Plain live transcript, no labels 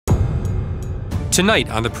Tonight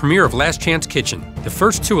on the premiere of Last Chance Kitchen, the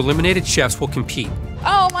first 2 eliminated chefs will compete.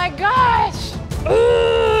 Oh my gosh!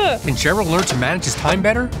 Ugh. Can Gerald learn to manage his time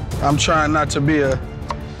better? I'm trying not to be a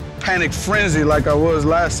panic frenzy like I was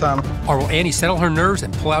last time. Or will Annie settle her nerves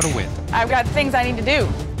and pull out a win? I've got things I need to do.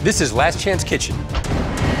 This is Last Chance Kitchen.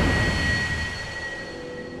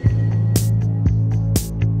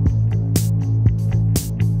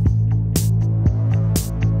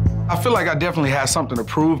 I feel like I definitely had something to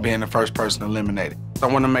prove being the first person eliminated. I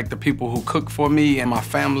want to make the people who cook for me and my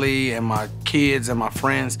family and my kids and my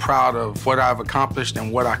friends proud of what I've accomplished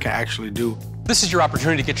and what I can actually do. This is your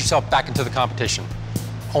opportunity to get yourself back into the competition.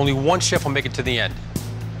 Only one chef will make it to the end.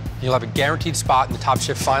 You'll have a guaranteed spot in the Top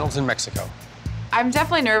Chef finals in Mexico. I'm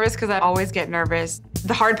definitely nervous because I always get nervous.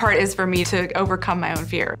 The hard part is for me to overcome my own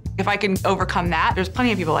fear. If I can overcome that, there's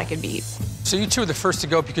plenty of people I can beat. So you 2 are the first to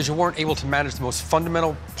go because you weren't able to manage the most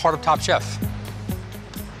fundamental part of Top Chef,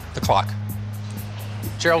 the clock.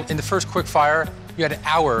 Gerald, in the first quick fire, you had an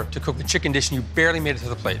hour to cook the chicken dish and you barely made it to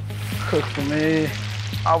the plate. Cook for me.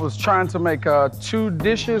 I was trying to make 2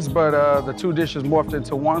 dishes, but the 2 dishes morphed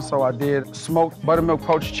into one, so I did smoked buttermilk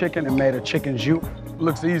poached chicken and made a chicken jus.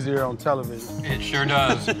 Looks easier on television. It sure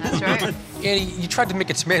does. That's right. Annie, you tried to make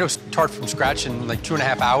a tomato tart from scratch in like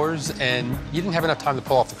 2.5 hours, and you didn't have enough time to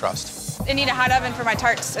pull off the crust. I need a hot oven for my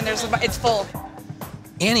tarts, and it's full.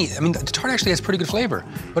 Annie, I mean, the tart actually has pretty good flavor,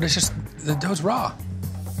 but it's just, the dough's raw.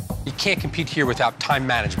 You can't compete here without time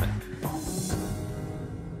management.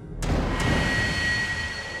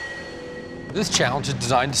 This challenge is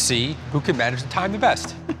designed to see who can manage the time the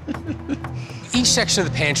best. Each section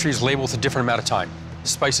of the pantry is labeled with a different amount of time.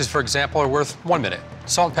 Spices, for example, are worth 1 minute.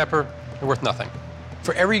 Salt and pepper are worth nothing.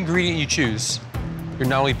 For every ingredient you choose, you're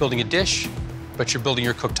not only building a dish, but you're building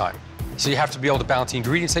your cook time. So you have to be able to balance the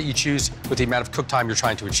ingredients that you choose with the amount of cook time you're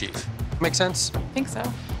trying to achieve. Make sense? I think so.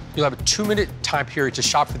 You'll have a 2-minute time period to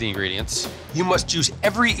shop for the ingredients. You must use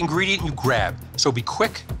every ingredient you grab, so be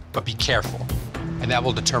quick, but be careful. And that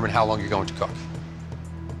will determine how long you're going to cook.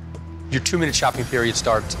 Your 2-minute shopping period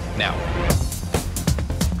starts now.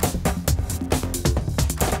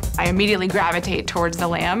 I immediately gravitate towards the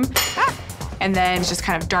lamb and then just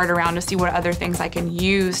kind of dart around to see what other things I can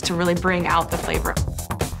use to really bring out the flavor.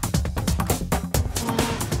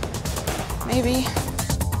 Maybe.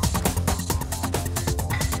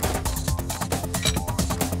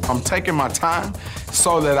 I'm taking my time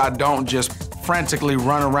so that I don't just frantically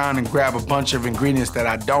run around and grab a bunch of ingredients that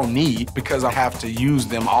I don't need because I have to use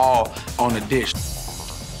them all on a dish.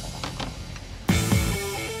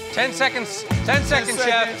 10 seconds. 10 seconds,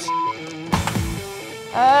 chef.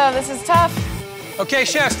 Oh, this is tough. Okay,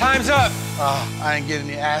 chefs, time's up. I ain't getting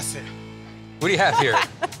any acid. What do you have here?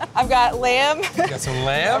 I've got lamb. You got some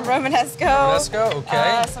lamb. Romanesco. Romanesco,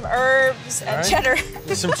 okay. Some herbs and right. cheddar.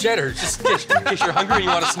 Some cheddar, just in case you're hungry and you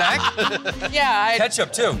want a snack. Yeah.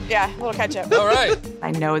 Ketchup, too. Yeah, a little ketchup. All right.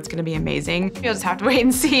 I know it's gonna be amazing. You'll just have to wait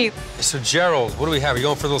and see. So, Gerald, what do we have? We're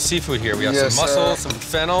going for a little seafood here. We have Yes, some mussel, sir. some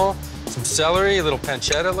fennel, some celery, a little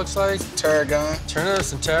pancetta, it looks like. Tarragon. Turnips,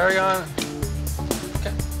 some tarragon.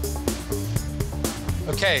 Okay.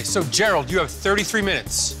 Okay, so Gerald, you have 33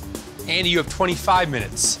 minutes. Andy, you have 25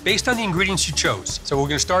 minutes, based on the ingredients you chose. So we're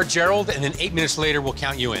gonna start Gerald, and then 8 minutes later, we'll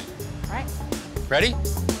count you in. All right. Ready?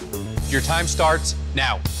 Your time starts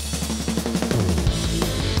now.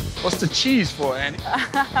 What's the cheese for, Annie?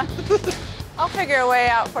 I'll figure a way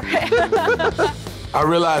out for it. I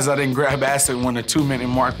realized I didn't grab acid when the 2-minute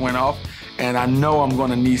mark went off, and I know I'm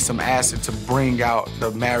gonna need some acid to bring out the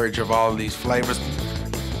marriage of all of these flavors.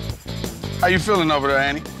 How you feeling over there,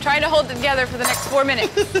 Annie? Trying to hold it together for the next 4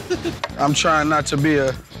 minutes. I'm trying not to be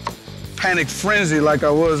a panic frenzy like I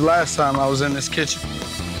was last time I was in this kitchen.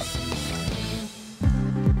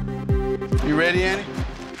 You ready, Annie?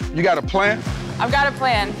 You got a plan? I've got a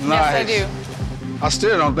plan. Nice. Yes, I I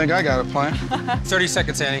still don't think I got a plan. 30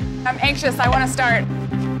 seconds, Annie. do. I'm anxious. I want to start.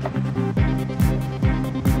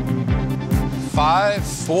 5,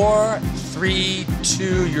 4, 3,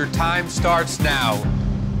 2, your time starts now.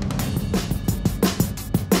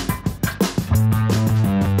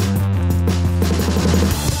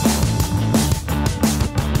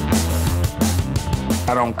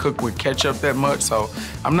 I don't cook with ketchup that much, so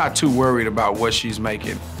I'm not too worried about what she's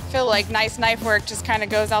making. I feel like nice knife work just kind of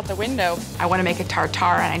goes out the window. I want to make a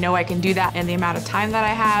tartare, and I know I can do that in the amount of time that I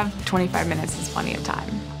have. 25 minutes is plenty of time.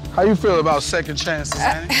 How you feel about second chances,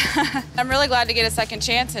 Annie? I'm really glad to get a second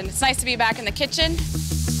chance, and it's nice to be back in the kitchen.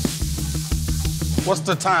 What's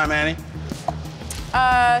the time, Annie?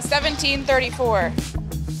 17:34.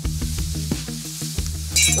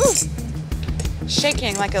 Ooh,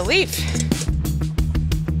 shaking like a leaf.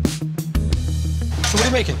 So what are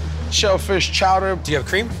you making? shellfish chowder. Do you have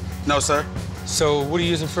cream? No, sir. So what are you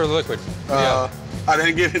using for the liquid? I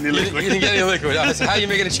didn't get any liquid. You didn't get any liquid. So how are you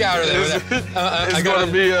making a chowder then? It's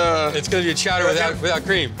gonna be it's gonna be a chowder without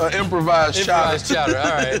cream. Improvised chowder. Chowder.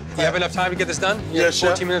 All right. You have enough time to get this done? You Yes,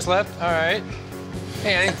 have 14 minutes left. All right.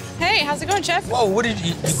 Hey, Annie. Hey, how's it going, Chef? Whoa, what did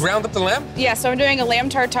you ground up the lamb? Yeah, so I'm doing a lamb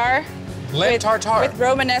tartare. Lamb tartare. With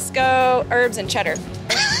Romanesco, herbs, and cheddar.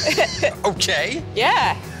 Okay.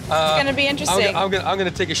 Yeah. It's gonna be interesting. I'm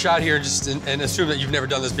gonna take a shot here and assume that you've never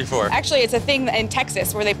done this before. Actually, it's a thing in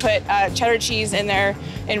Texas where they put cheddar cheese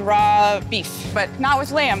in raw beef, but not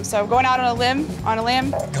with lamb. So going out on a limb, Going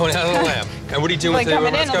out on a lamb. And what are you doing like with the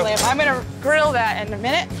coming in on a lamb. I'm gonna grill that in a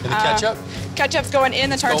minute. And the ketchup? Ketchup's going in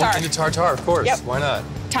the tartare. Going in the tartare, of course. Yep. Why not?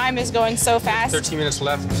 Time is going so fast. 13 minutes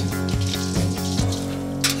left.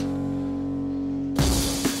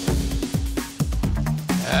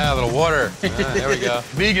 Ah, a little water. There we go.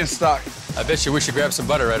 Vegan stock. I bet you wish you grabbed some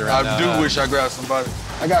butter right around now. I do wish I grabbed some butter.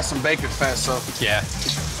 I got some bacon fat, so Yeah. A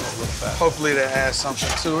little fat. hopefully that adds something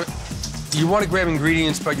to it. You want to grab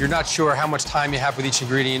ingredients, but you're not sure how much time you have with each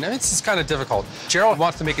ingredient. It's kind of difficult. Gerald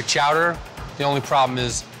wants to make a chowder. The only problem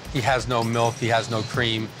is he has no milk, he has no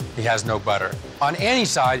cream, he has no butter. On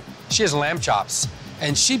Annie's side, she has lamb chops,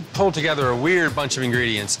 and she pulled together a weird bunch of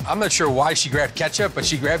ingredients. I'm not sure why she grabbed ketchup, but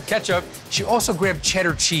she grabbed ketchup. She also grabbed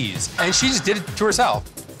cheddar cheese, and she just did it to herself.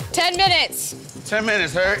 10 minutes. 10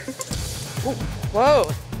 minutes, Harry. Whoa.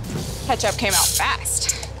 Ketchup came out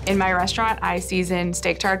fast. In my restaurant, I season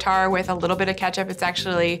steak tartare with a little bit of ketchup. It's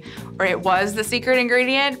actually, or it was the secret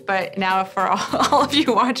ingredient, but now for all of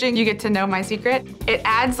you watching, you get to know my secret. It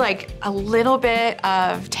adds like a little bit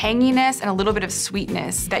of tanginess and a little bit of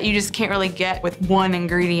sweetness that you just can't really get with one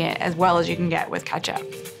ingredient as well as you can get with ketchup.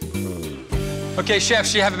 Okay,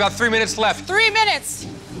 chefs, you have about 3 minutes left. 3 minutes.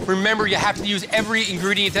 Remember, you have to use every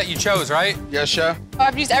ingredient that you chose, right? Yes, chef.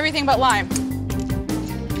 I've used everything but lime.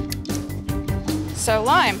 So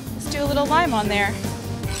lime, let's do a little lime on there.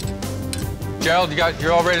 Gerald,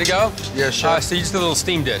 you're all ready to go? Yes, chef. So you just did a little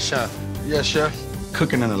steam dish, huh? Yes, chef.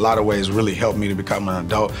 Cooking in a lot of ways really helped me to become an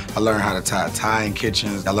adult. I learned how to tie in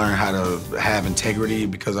kitchens. I learned how to have integrity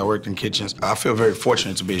because I worked in kitchens. I feel very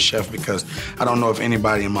fortunate to be a chef because I don't know if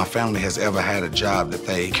anybody in my family has ever had a job that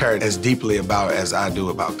they cared as deeply about as I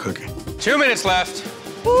do about cooking. 2 minutes left.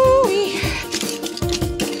 Ooh-wee.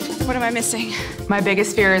 What am I missing? My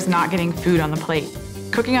biggest fear is not getting food on the plate.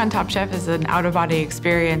 Cooking on Top Chef is an out-of-body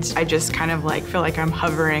experience. I just kind of like feel like I'm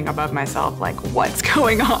hovering above myself, like what's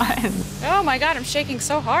going on? Oh my God, I'm shaking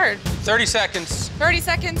so hard. 30 seconds. 30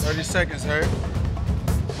 seconds. 30 seconds, Harry. Am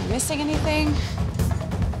I missing anything?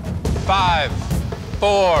 5,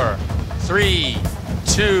 4, 3,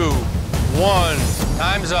 2, 1.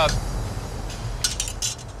 Time's up.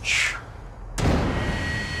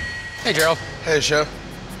 Hey, Gerald. Hey, chef.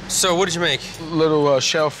 So what did you make? Little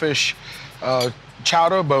shellfish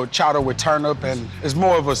chowder, but chowder with turnip, and it's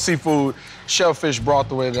more of a seafood shellfish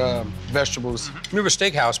broth with vegetables. You were a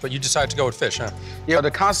steakhouse, but you decided to go with fish, huh? Yeah,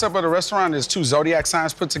 the concept of the restaurant is 2 zodiac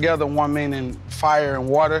signs put together, one meaning fire and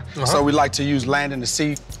water. So we like to use land and the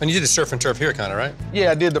sea. And you did the surf and turf here, kind of, right?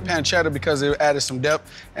 Yeah, I did the pancetta because it added some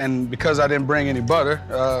depth, and because I didn't bring any butter,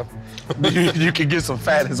 you could get some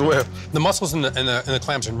fat as well. The mussels and the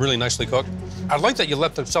clams are really nicely cooked. I like that you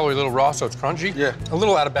left the celery a little raw, so it's crunchy. Yeah. A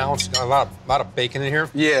little out of balance, a lot of bacon in here.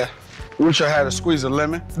 Yeah. Wish I had a squeeze of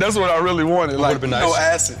lemon. That's what I really wanted, like would've been nice. no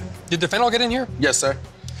acid. Did the fennel get in here? Yes, sir.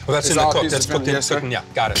 Well, that's It's in the all cook. pieces That's of cooked in. yes, sir. Cooking. Yeah,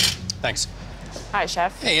 got it. Thanks. Hi,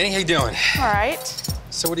 Chef. Hey, Annie, how you doing? All right.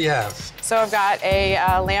 So what do you have? So I've got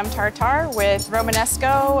a lamb tartare with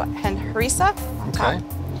Romanesco and harissa on top. Okay.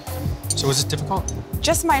 So was it difficult?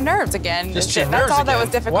 Just my nerves again. Just your That's nerves all again. that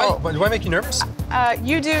was difficult. Why? Do I make you nervous?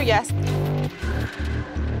 You do, yes.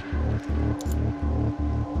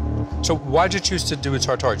 So why'd you choose to do a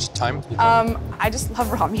tartare? Just time? I just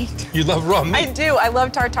love raw meat. You love raw meat? I do. I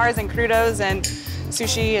love tartares and crudos and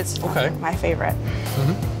sushi. It's my favorite.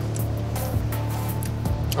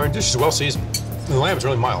 Our dish is well seasoned. The lamb is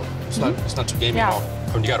really mild. It's not too gamey at all.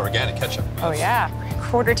 And you got organic ketchup. Oh yeah.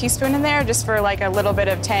 1/4 teaspoon in there just for like a little bit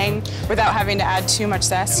of tang without having to add too much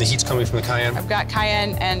zest. And the heat's coming from the cayenne. I've got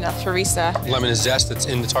cayenne and harissa. Lemon and zest that's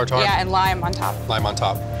in the tartare. Yeah, and lime on top. Lime on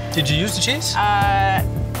top. Did you use the cheese?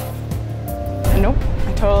 Nope.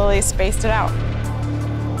 I totally spaced it out.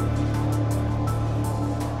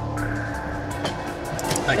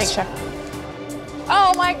 Thanks. Thanks, Chef.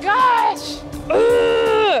 Oh my gosh!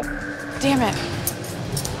 Ugh. Damn it.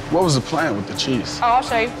 What was the plan with the cheese? Oh, I'll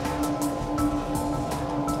show you.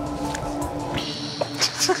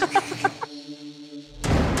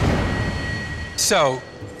 So,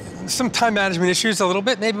 some time management issues a little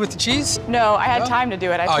bit, maybe with the cheese? No, I had No? time to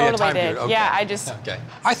do it. I Oh, you had totally time to do did. it, okay. Yeah, I just. Okay.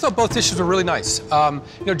 I thought both dishes were really nice. You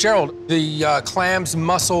know, Gerald, the clams,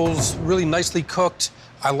 mussels, really nicely cooked.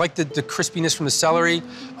 I liked the crispiness from the celery.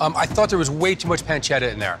 I thought there was way too much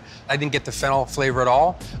pancetta in there. I didn't get the fennel flavor at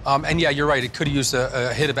all. And yeah, you're right, it could have used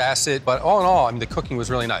a hit of acid, but all in all, I mean, the cooking was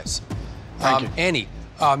really nice. Thank you. Annie,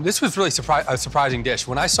 this was really a surprising dish.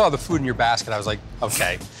 When I saw the food in your basket, I was like,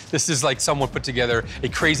 okay, this is like someone put together a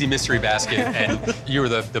crazy mystery basket, and you were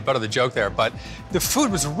the butt of the joke there. But the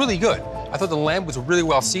food was really good. I thought the lamb was really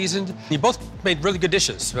well seasoned. You both made really good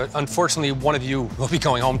dishes, but unfortunately, one of you will be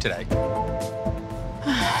going home today.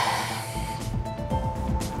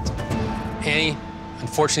 Annie,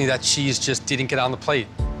 unfortunately, that cheese just didn't get on the plate.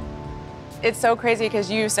 It's so crazy because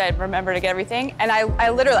you said remember to get everything, and I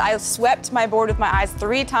literally swept my board with my eyes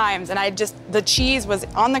 3 times, and the cheese was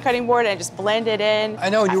on the cutting board and it just blended in. I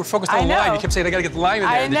know, and you were focused on the lime. You kept saying, I gotta get the lime in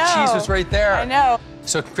there. And the cheese was right there. I know.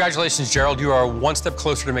 So congratulations, Gerald. You are one step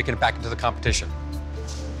closer to making it back into the competition.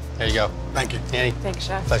 There you go. Thank you. Annie. Thanks,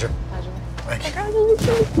 Chef. Pleasure. Thank you.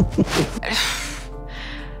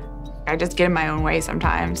 I just get in my own way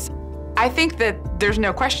sometimes. I think that there's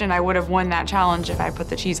no question I would have won that challenge if I put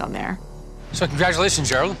the cheese on there. So congratulations,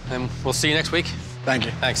 Gerald, and we'll see you next week. Thank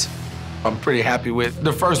you. Thanks. I'm pretty happy with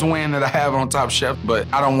the first win that I have on Top Chef, but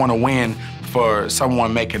I don't want to win for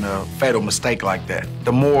someone making a fatal mistake like that.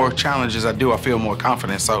 The more challenges I do, I feel more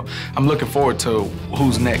confident, so I'm looking forward to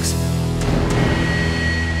who's next.